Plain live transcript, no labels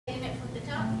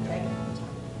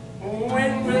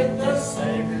When with the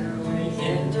Savior we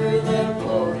enter the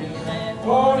glory land,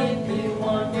 won't it be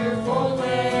wonderful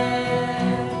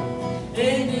then?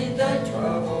 Indeed the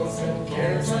troubles and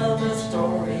cares of the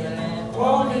storyland,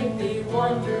 won't it be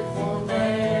wonderful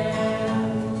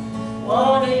then?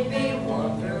 Won't it be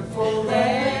wonderful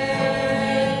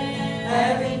then?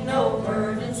 Having no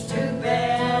burdens to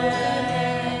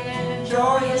bear,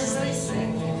 joyously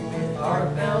singing with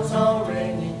heart bells all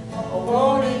ringing, oh,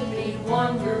 won't it be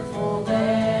wonderful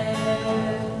then?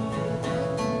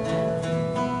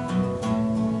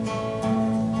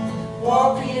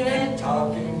 Walking and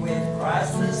talking with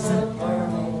Christ the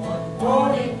Supernal One,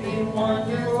 won't it be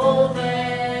wonderful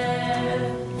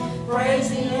then?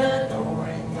 Praising,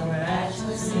 adoring the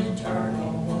matchless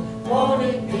eternal One, won't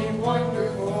it be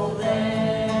wonderful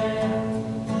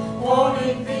then? Won't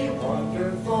it be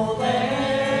wonderful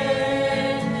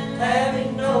then?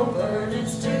 Having no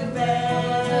burdens to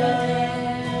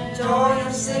bear,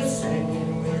 joyously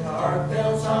singing with heart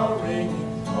bells all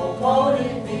ringing, oh, won't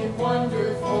it be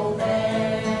wonderful then?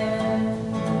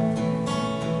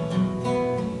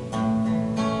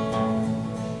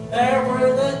 There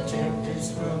where the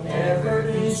tempest will never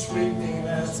be sweeping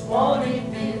us, won't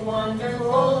it be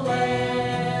wonderful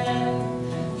then?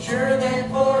 Sure that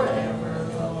forever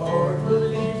the Lord will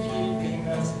be keeping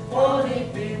us, won't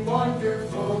it be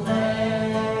wonderful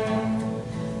then?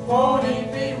 Won't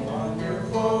it be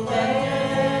wonderful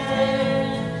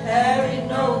then? Having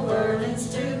no burdens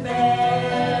to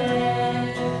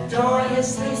bear,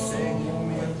 joyously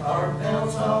singing with heart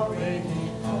bells all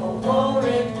ringing, oh, won't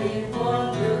it be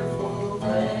wonderful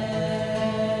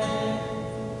then?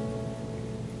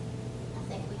 I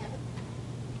think we have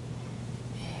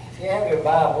If you have your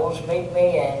Bibles, meet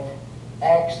me in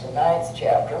Acts the 9th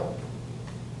chapter,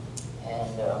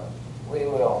 and we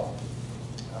will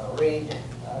read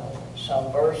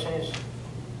some verses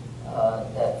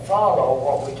that follow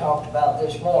what we talked about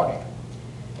this morning.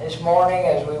 This morning,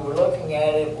 as we were looking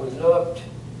at it, we looked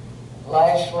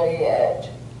lastly at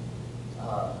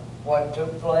what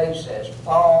took place as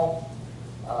Paul,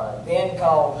 then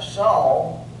called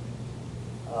Saul,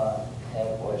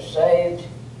 was saved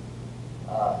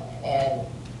and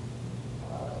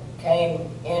came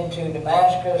into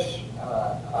Damascus,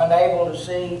 unable to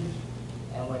see.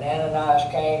 And when Ananias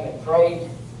came and prayed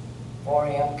for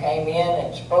him, came in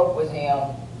and spoke with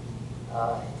him,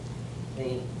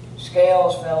 the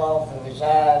scales fell off of his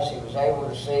eyes. He was able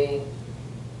to see.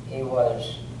 He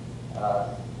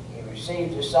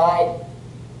received the sight.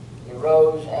 He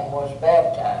rose and was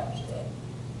baptized.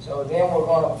 So then we're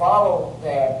going to follow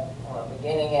that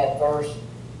beginning at verse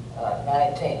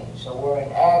 19. So we're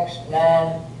in Acts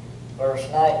 9, verse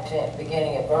 19,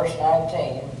 beginning at verse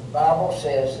 19. The Bible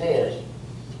says this.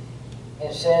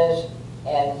 It says,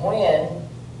 "And when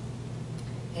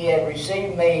he had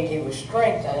received meat, he was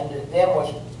strengthened. Then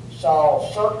was Saul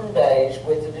certain days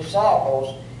with the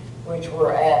disciples which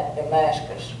were at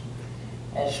Damascus.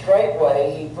 And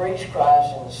straightway he preached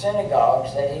Christ in the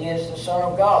synagogues, that he is the Son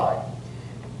of God.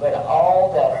 But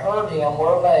all that heard him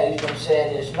were amazed, and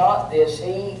said, Is not this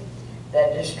he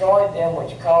that destroyed them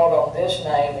which called on this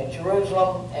name in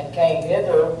Jerusalem, and came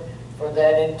hither for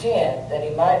that intent, that he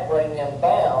might bring them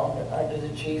bound unto the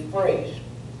chief priests?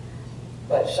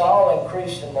 But Saul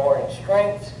increased the more in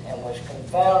strength, and was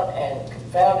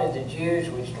confounded the Jews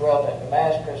which dwelt at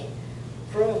Damascus,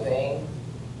 proving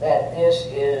that this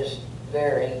is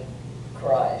very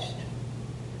Christ.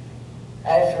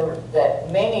 After that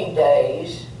many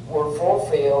days were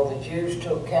fulfilled, the Jews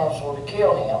took counsel to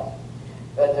kill him.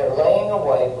 But their laying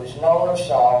await was known of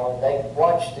Saul, and they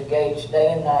watched the gates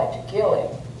day and night to kill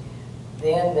him.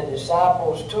 Then the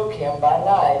disciples took him by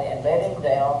night and let him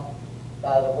down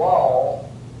by the wall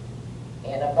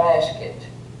in a basket.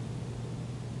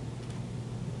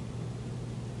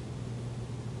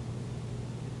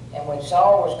 And when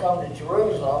Saul was come to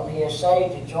Jerusalem, he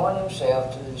essayed to join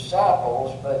himself to the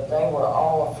disciples, but they were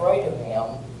all afraid of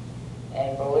him,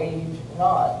 and believed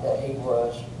not that he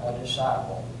was a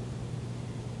disciple."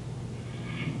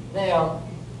 Now,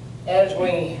 as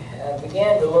we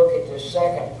begin to look at this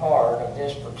second part of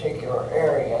this particular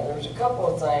area, there's a couple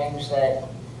of things that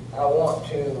I want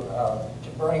to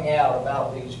bring out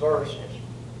about these verses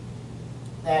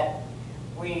that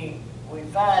we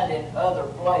find in other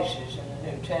places in the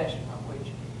New Testament,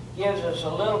 which gives us a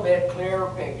little bit clearer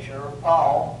picture of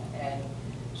Paul and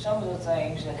some of the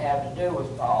things that have to do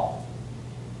with Paul.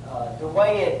 The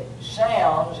way it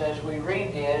sounds as we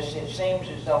read this, it seems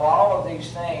as though all of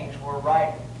these things were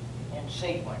right in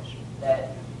sequence. That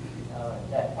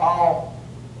Paul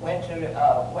went to the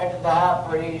high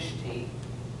priest. He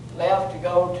left to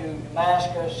go to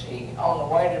Damascus. On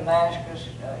the way to Damascus,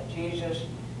 Jesus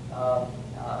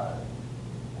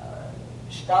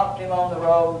stopped him on the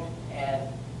road, and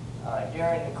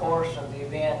during the course of the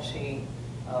events, he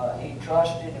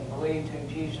trusted and believed who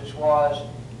Jesus was.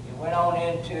 He went on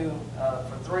into,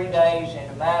 for 3 days in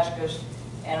Damascus.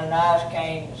 Ananias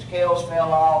came, the scales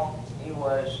fell off. He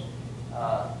was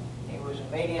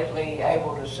immediately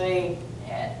able to see,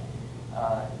 and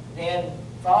then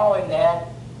following that,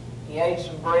 he ate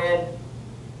some bread,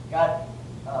 got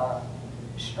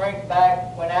strength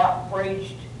back, went out and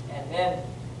preached, and then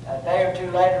a day or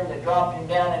two later they dropped him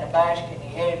down in a basket and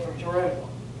he headed for Jerusalem.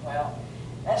 Well,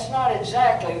 that's not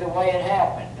exactly the way it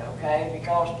happened, okay?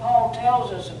 Because Paul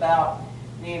tells us about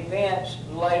the events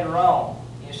later on.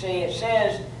 You see, it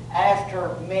says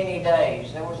after many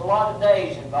days. There was a lot of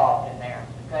days involved in there,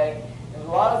 okay? There was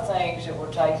a lot of things that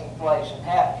were taking place and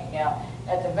happening. Now,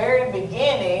 at the very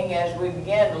beginning, as we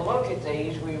began to look at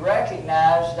these, we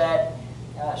recognized that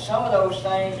some of those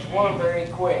things were very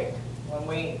quick. When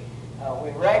we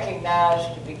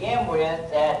recognized to begin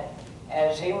with that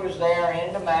as he was there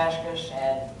in Damascus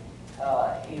and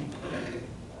he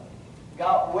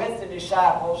got with the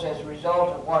disciples as a result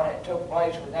of what had took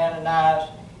place with Ananias,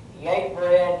 he ate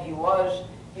bread, he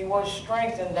was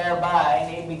strengthened thereby,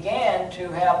 and he began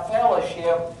to have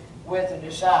fellowship with the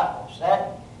disciples.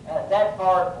 That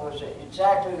part was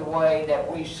exactly the way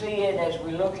that we see it as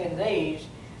we look in these.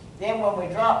 Then when we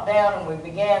drop down and we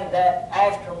began that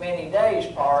after many days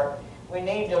part, we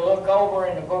need to look over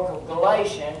in the book of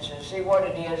Galatians and see what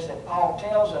it is that Paul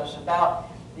tells us about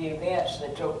the events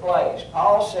that took place.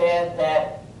 Paul said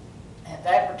that at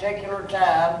that particular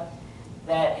time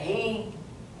that he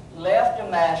left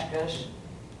Damascus,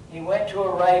 he went to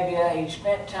Arabia, he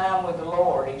spent time with the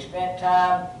Lord, he spent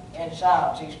time in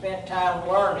silence, he spent time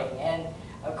learning, and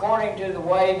according to the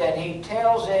way that he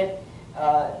tells it,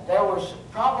 there was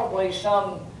probably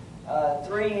some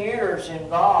 3 years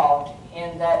involved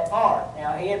in that part.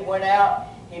 Now, he had went out,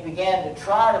 he began to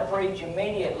try to preach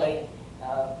immediately,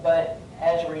 but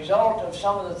as a result of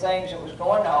some of the things that was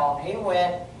going on, he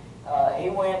went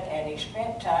and he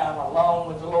spent time alone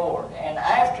with the Lord. And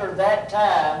after that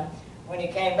time, when he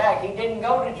came back, he didn't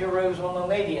go to Jerusalem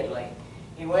immediately.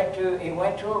 He went to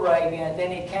Arabia, and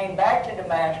then he came back to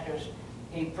Damascus.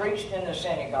 He preached in the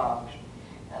synagogues.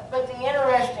 But the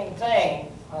interesting thing,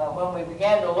 when we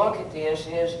began to look at this,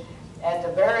 is at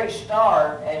the very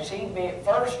start, as he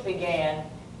first began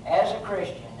as a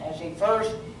Christian, as he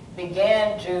first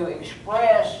began to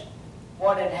express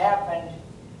what had happened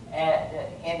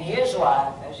in his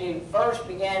life, as he first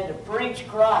began to preach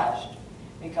Christ,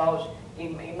 because he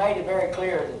made it very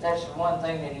clear that that's the one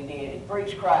thing that he did. He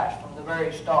preached Christ from the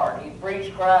very start. He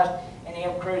preached Christ and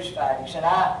him crucified. He said,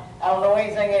 I don't know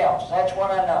anything else. That's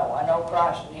what I know. I know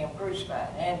Christ and him crucified.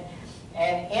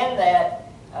 And in that,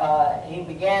 he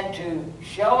began to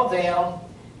show them,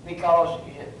 because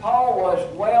Paul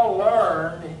was well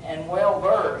learned and well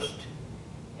versed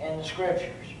in the Scriptures.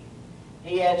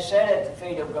 He had sat at the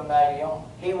feet of Gamaliel.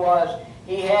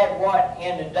 He had what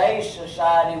in today's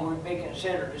society would be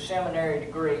considered a seminary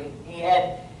degree. He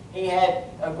had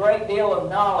a great deal of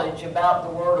knowledge about the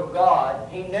Word of God.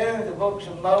 He knew the books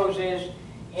of Moses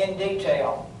in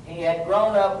detail. He had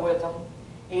grown up with them.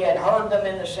 He had heard them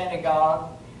in the synagogue.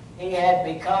 He had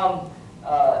become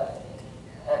a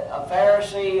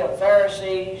Pharisee of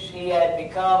Pharisees. He had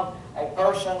become a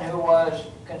person who was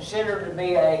considered to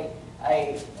be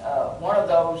one of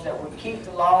those that would keep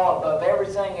the law above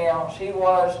everything else. He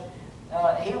was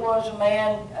a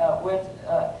man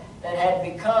that had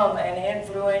become an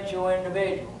influential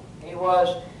individual. He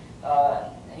was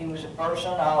a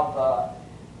person of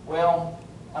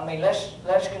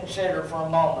let's consider for a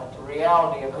moment the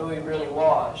reality of who he really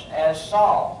was. As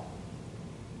Saul,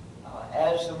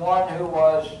 as the one who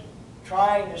was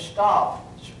trying to stop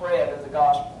the spread of the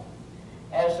gospel,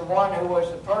 as the one who was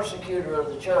the persecutor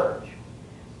of the church.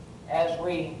 As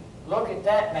we look at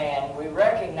that man, we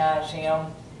recognize him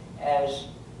as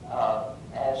a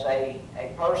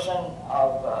person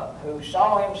who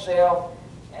saw himself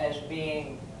as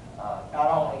being not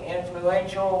only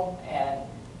influential and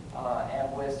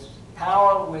with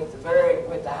power with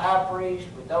the high priest,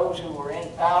 with those who were in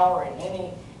power in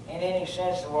any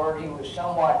sense of the word. He was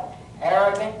somewhat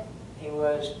arrogant. He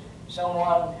was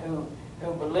someone who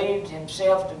believed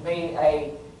himself to be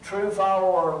a true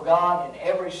follower of God in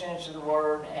every sense of the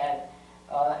word, and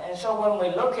so when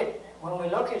we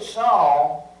look at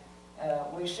Saul,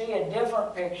 we see a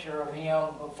different picture of him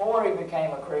before he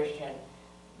became a Christian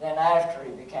than after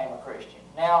he became a Christian.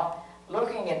 Now,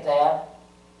 looking at that,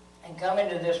 and come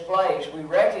into this place, we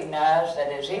recognize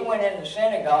that as he went into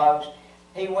synagogues,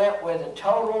 he went with a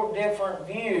total different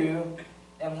view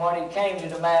than what he came to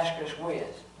Damascus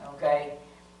with. Okay?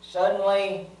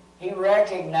 Suddenly, he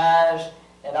recognized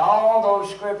that all those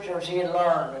scriptures he had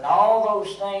learned and all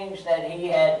those things that he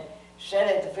had said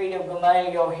at the feet of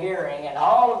Gamaliel hearing, and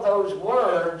all of those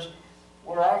words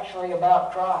were actually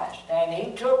about Christ. And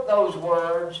he took those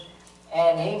words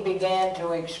and he began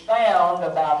to expound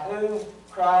about who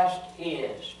Christ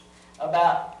is,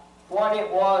 about what it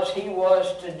was he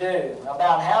was to do,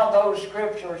 about how those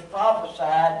scriptures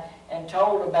prophesied and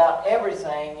told about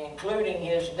everything, including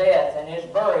his death and his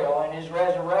burial and his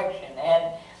resurrection.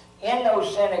 And in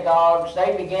those synagogues,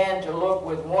 they began to look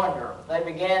with wonder. They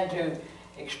began to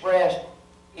express,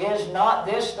 is not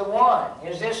this the one?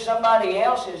 Is this somebody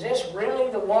else? Is this really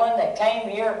the one that came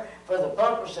here for the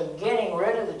purpose of getting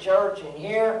rid of the church? And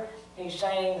here he's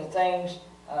saying the things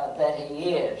that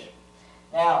he is.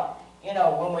 Now, you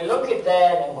know, when we look at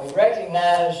that and we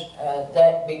recognize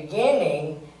that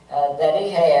beginning that he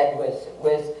had with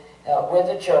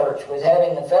the church, with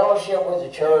having the fellowship with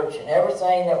the church and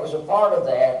everything that was a part of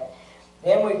that,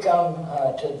 then we come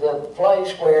to the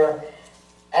place where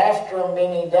after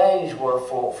many days were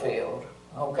fulfilled.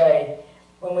 Okay?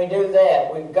 When we do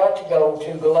that, we've got to go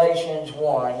to Galatians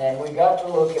 1, and we've got to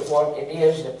look at what it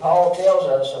is that Paul tells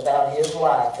us about his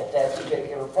life at that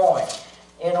particular point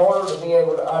in order to be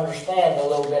able to understand a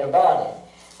little bit about it.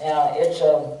 Now, it's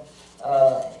a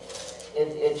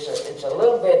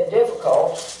little bit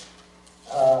difficult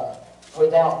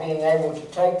without being able to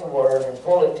take the Word and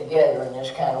pull it together in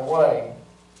this kind of way.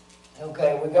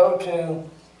 Okay, we go to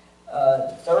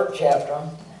the 3rd chapter.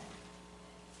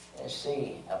 Let's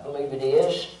see, I believe it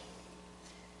is.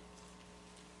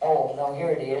 Oh, no, here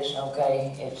it is.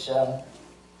 Okay, it's,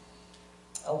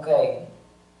 okay.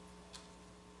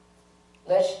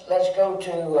 Let's go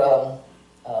to,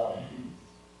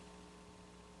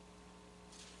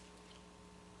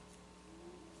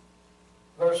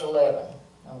 verse 11,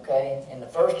 okay, in the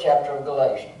 1st chapter of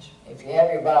Galatians. If you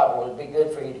have your Bible, it'd be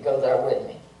good for you to go there with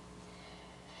me.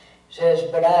 It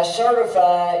says, "But I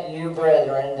certify you,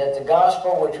 brethren, that the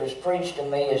gospel which was preached to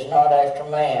me is not after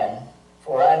man.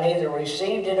 For I neither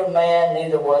received it of man,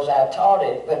 neither was I taught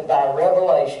it, but by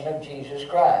revelation of Jesus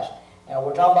Christ." Now,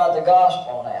 we're talking about the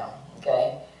gospel now,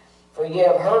 okay? "For ye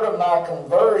have heard of my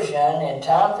conversion in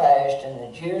time past in the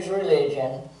Jews'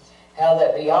 religion, how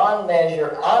that beyond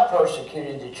measure I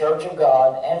persecuted the church of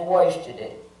God and wasted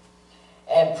it,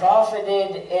 and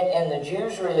profited it in the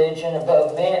Jews' religion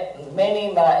above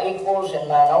many my equals in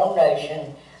mine own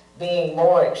nation, being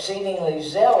more exceedingly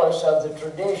zealous of the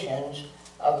traditions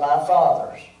of my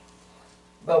fathers.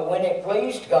 But when it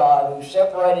pleased God, who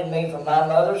separated me from my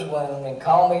mother's womb and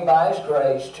called me by his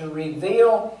grace, to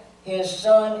reveal his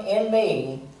Son in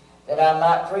me, that I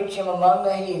might preach him among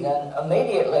the heathen,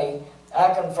 immediately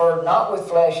I conferred not with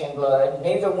flesh and blood,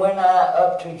 neither went I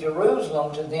up to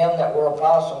Jerusalem to them that were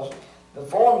apostles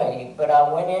before me, but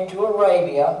I went into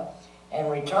Arabia,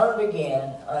 and returned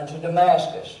again unto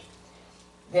Damascus.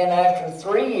 Then after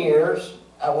 3 years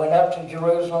I went up to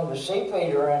Jerusalem to see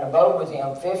Peter, and abode with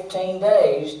him 15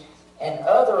 days, and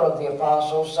other of the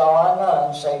apostles saw I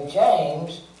none, save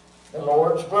James, the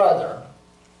Lord's brother.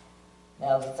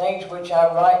 Now the things which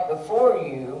I write before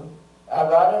you, I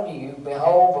write unto you,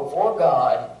 behold, before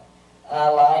God, I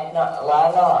lie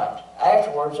not.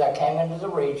 Afterwards I came into the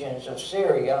regions of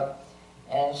Syria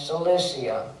and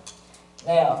Cilicia."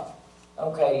 Now,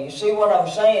 okay, you see what I'm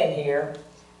saying here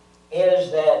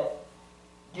is that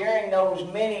during those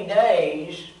many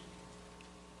days,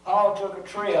 Paul took a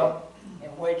trip in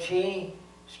which he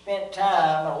spent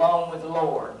time along with the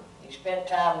Lord. He spent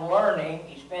time learning.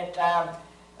 He spent time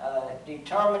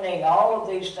determining all of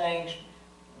these things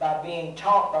by being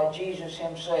taught by Jesus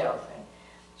himself. And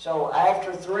so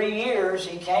after 3 years,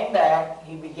 he came back.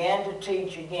 He began to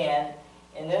teach again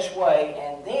in this way.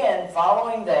 And then,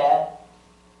 following that,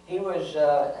 he was,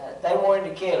 they wanted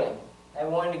to kill him. They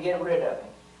wanted to get rid of him.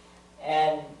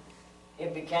 And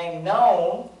it became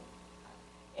known,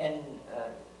 and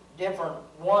different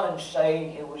ones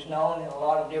say it was known in a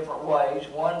lot of different ways.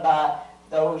 One by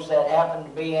those that happened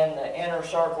to be in the inner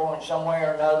circle, and some way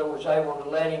or another was able to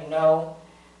let him know.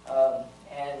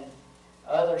 And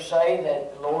others say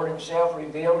that the Lord himself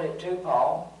revealed it to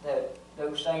Paul, that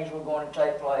those things were going to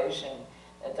take place, and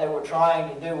that they were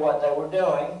trying to do what they were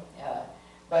doing.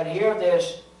 But here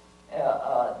this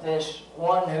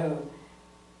one who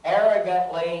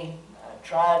arrogantly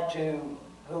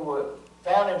who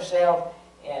found himself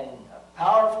in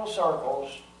powerful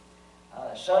circles,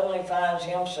 suddenly finds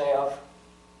himself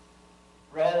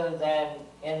rather than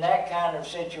in that kind of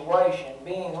situation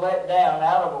being let down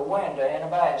out of a window in a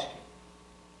basket.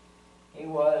 He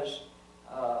was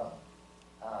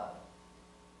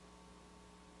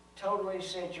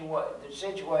the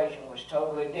situation was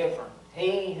totally different.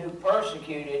 He who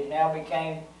persecuted now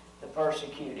became the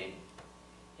persecuted.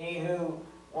 He who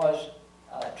was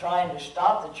trying to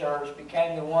stop the church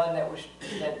became the one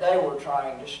that they were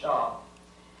trying to stop.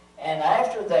 And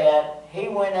after that, he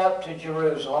went up to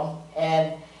Jerusalem,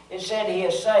 and it said he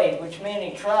essayed, which meant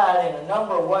he tried in a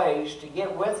number of ways to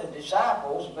get with the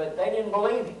disciples, but they didn't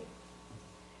believe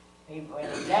him. When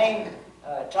he came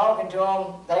talking to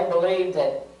them, they believed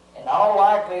that in all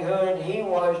likelihood he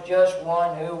was just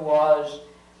one who was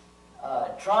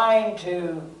trying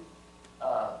to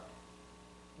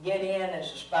get in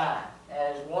as a spy,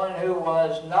 as one who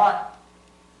was not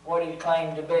what he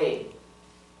claimed to be.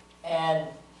 And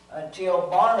until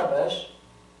Barnabas,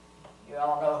 you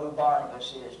all know who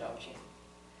Barnabas is, don't you?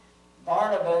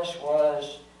 Barnabas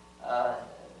was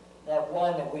that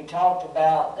one that we talked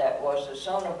about that was the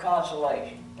son of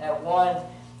consolation, that one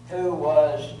who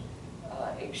was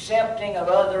accepting of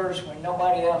others when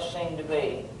nobody else seemed to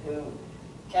be, who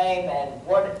came and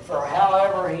for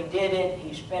however he did it,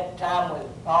 he spent time with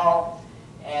Paul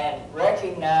and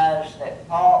recognized that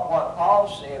what Paul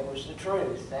said was the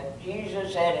truth, that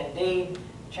Jesus had indeed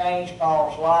changed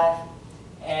Paul's life,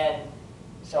 and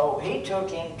so he took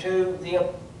him to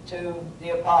the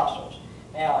apostles.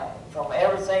 Now, from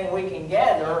everything we can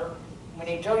gather, when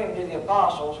he took him to the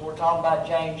apostles, we're talking about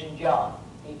James and John.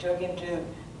 He took him to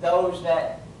those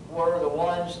that were the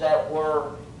ones that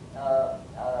were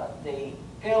the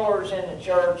pillars in the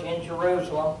church in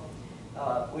Jerusalem.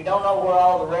 We don't know where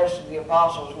all the rest of the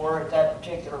apostles were at that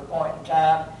particular point in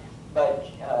time, but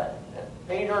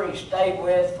Peter he stayed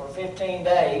with for 15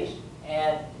 days,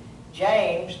 and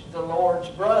James, the Lord's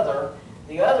brother,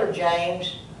 the other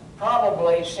James,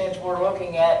 probably since we're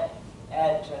looking at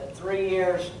 3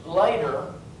 years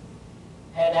later,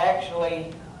 had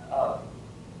actually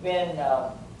been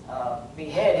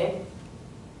beheaded.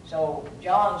 So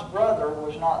John's brother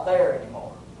was not there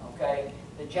anymore. Okay,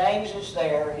 the James that's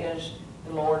there is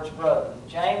the Lord's brother.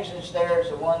 James that's there is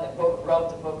the one that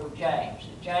wrote the book of James.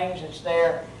 The James that's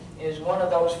there is one of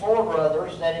those 4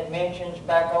 brothers that it mentions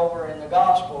back over in the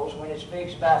Gospels when it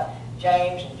speaks about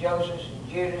James and Joseph and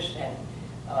Judas and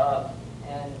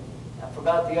I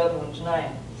forgot the other one's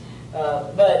name.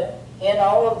 But in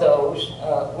all of those,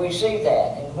 we see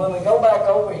that. And when we go back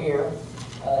over here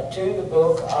to the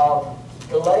book of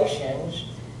Galatians,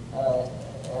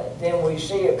 then we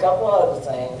see a couple other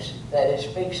things that it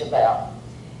speaks about.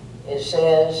 It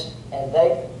says, and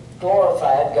they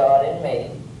glorified God in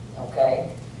me, okay?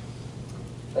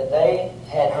 But they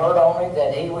had heard only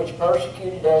that he which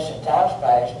persecuted us in times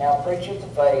past now preacheth the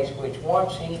faith which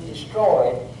once he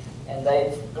destroyed, and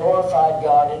they glorified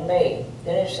God in me.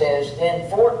 Then it says, then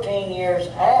 14 years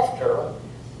after,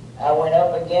 I went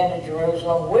up again to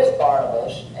Jerusalem with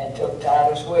Barnabas and took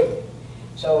Titus with me.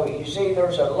 So you see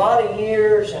there's a lot of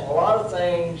years and a lot of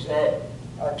things that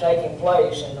are taking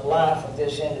place in the life of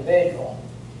this individual.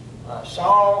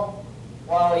 Saul,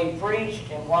 while he preached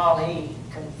and while he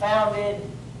confounded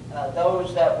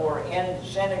those that were in the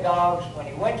synagogues, when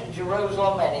he went to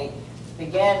Jerusalem and he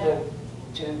began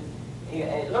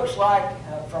it looks like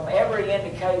from every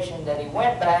indication that he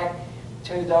went back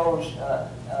to those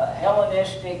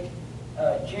Hellenistic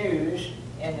Jews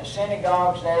in the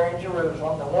synagogues there in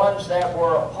Jerusalem, the ones that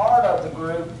were a part of the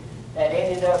group that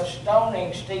ended up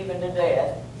stoning Stephen to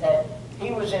death, that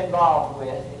he was involved with.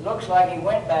 It looks like he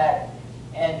went back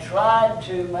and tried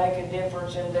to make a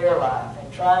difference in their life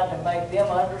and tried to make them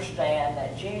understand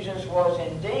that Jesus was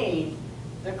indeed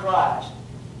the Christ.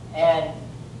 And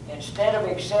instead of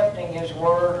accepting his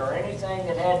word or anything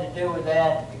that had to do with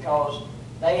that, because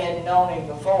they had known him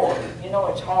before. You know,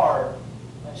 it's hard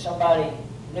when somebody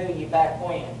knew you back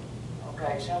when.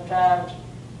 Okay, sometimes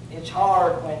it's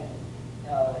hard when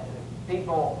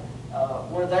people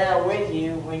were there with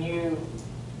you when you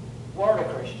weren't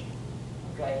a Christian.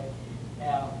 Okay,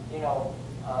 now, you know,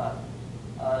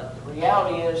 the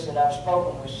reality is that I've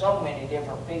spoken with so many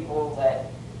different people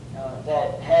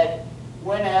that had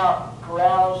went out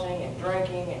carousing and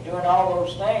drinking and doing all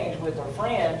those things with their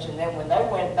friends, and then when they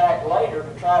went back later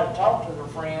to try to talk to their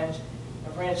friends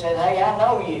said, hey, I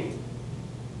know you.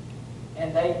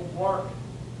 And they weren't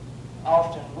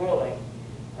often willing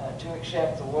to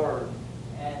accept the word.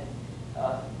 And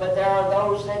but there are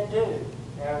those that do.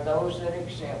 There are those that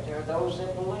accept. There are those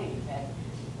that believe.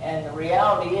 And the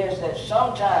reality is that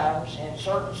sometimes in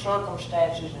certain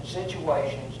circumstances and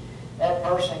situations, that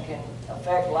person can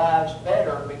affect lives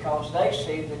better because they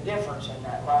see the difference in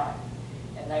that life.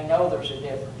 And they know there's a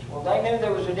difference. Well, they knew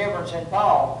there was a difference in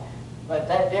Paul, but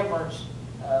that difference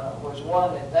was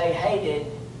one that they hated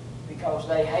because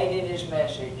they hated his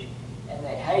message and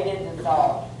they hated the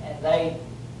thought, and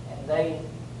they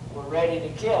were ready to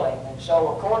kill him. And so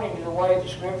according to the way the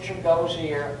scripture goes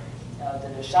here, the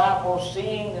disciples,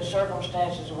 seeing the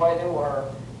circumstances the way they were,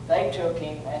 they took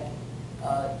him,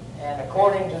 and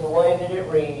according to the way that it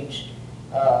reads,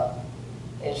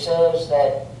 it says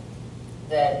that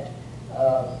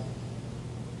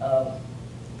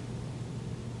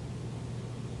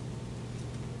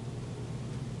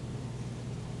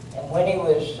and when he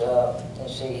was,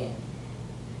 let's see,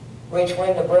 which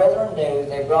when the brethren knew,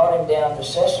 they brought him down to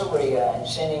Caesarea and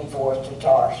sent him forth to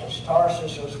Tarsus.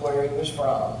 Tarsus was where he was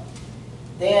from.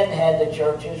 Then had the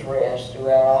churches rest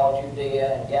throughout all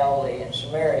Judea and Galilee and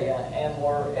Samaria, and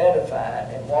were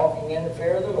edified, and walking in the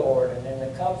fear of the Lord and in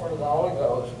the comfort of the Holy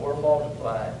Ghost were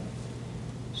multiplied.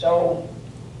 So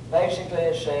basically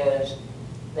it says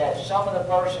that some of the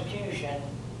persecution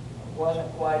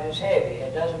wasn't quite as heavy.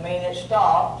 It doesn't mean it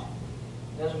stopped.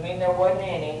 It doesn't mean there wasn't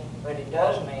any, but it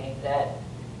does mean that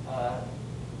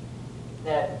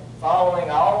that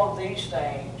following all of these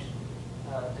things,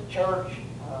 the church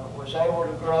was able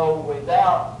to grow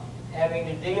without having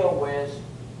to deal with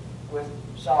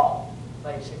Saul,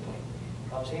 basically,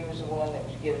 because he was the one that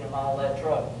was giving them all that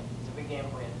trouble to begin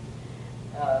with.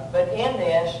 But in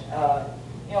this,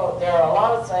 there are a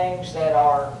lot of things that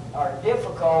are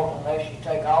difficult unless you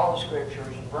take all the scriptures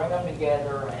and bring them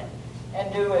together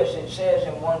and do as it says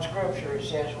in one scripture. It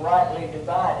says, rightly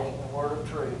dividing the word of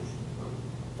truth.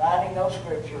 Finding those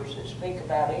scriptures that speak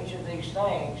about each of these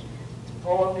things, to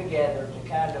pull them together to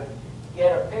kind of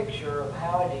get a picture of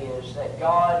how it is that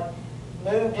God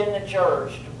moved in the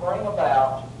church to bring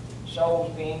about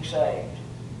souls being saved.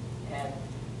 And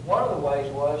one of the ways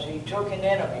was he took an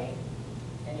enemy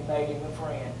and he made him a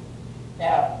friend.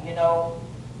 Now,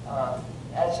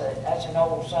 that's an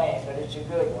old saying, but it's a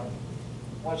good one.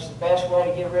 What's the best way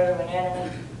to get rid of an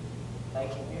enemy?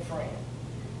 Make him your friend.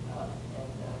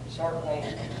 Certainly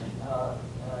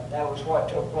that was what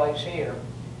took place here.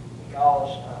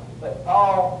 But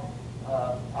Paul,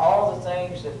 all the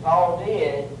things that Paul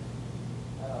did,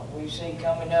 we see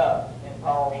coming up in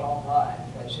Paul's own life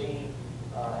as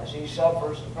he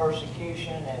suffers the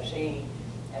persecution, as he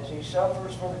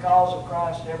suffers for the cause of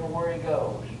Christ everywhere he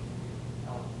goes.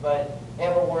 But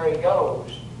everywhere he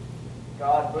goes,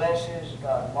 God blesses,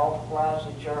 God multiplies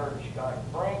the church, God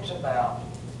brings about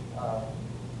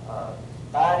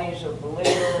bodies of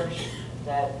believers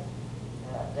that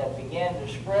begin to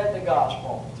spread the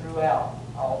gospel throughout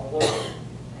all the world.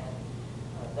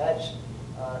 And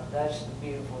that's the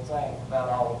beautiful thing about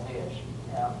all of this.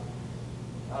 Now,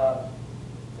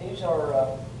 these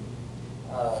are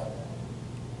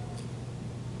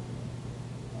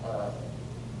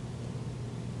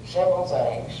several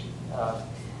things.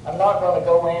 I'm not going to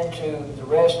go into the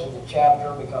rest of the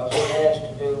chapter because it has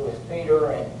to do with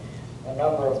Peter and a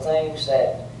number of things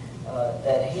that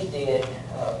he did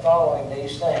following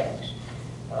these things.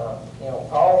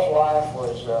 Paul's life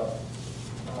was,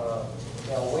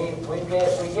 we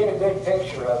get a good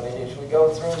picture of it as we go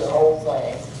through the whole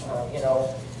thing.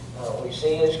 We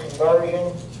see his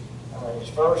conversion, his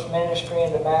first ministry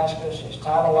in Damascus, his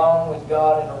time alone with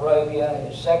God in Arabia,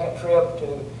 his second trip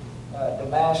to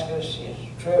Damascus, his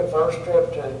first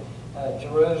trip to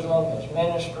Jerusalem, his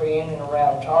ministry in and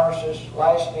around Tarsus,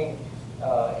 lasting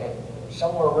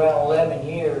somewhere around 11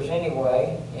 years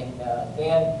anyway, and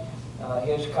then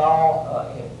his call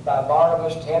by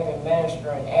Barnabas to help him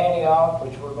minister in Antioch,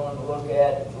 which we're going to look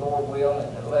at, if the Lord will,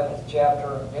 in the 11th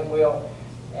chapter, and then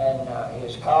and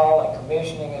his call and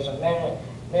commissioning as a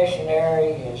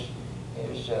missionary, his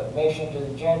mission to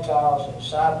the Gentiles in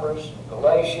Cyprus and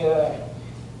Galatia,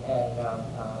 and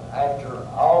after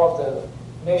all of the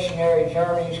missionary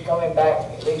journeys, coming back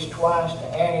at least twice to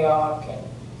Antioch, and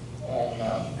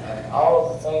all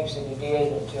of the things that he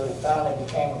did until he finally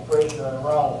became a prisoner in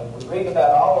Rome. And we read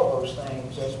about all of those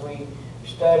things as we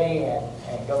study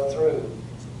and go through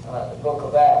the book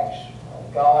of Acts.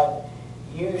 God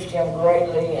used him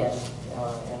greatly in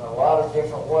a lot of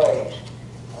different ways.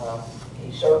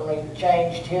 He certainly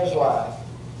changed his life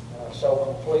so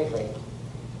completely.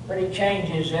 But he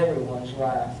changes everyone's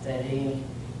life that he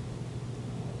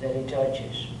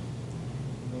touches.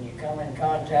 When you come in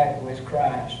contact with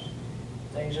Christ,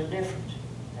 things are different.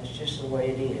 That's just the way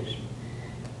it is.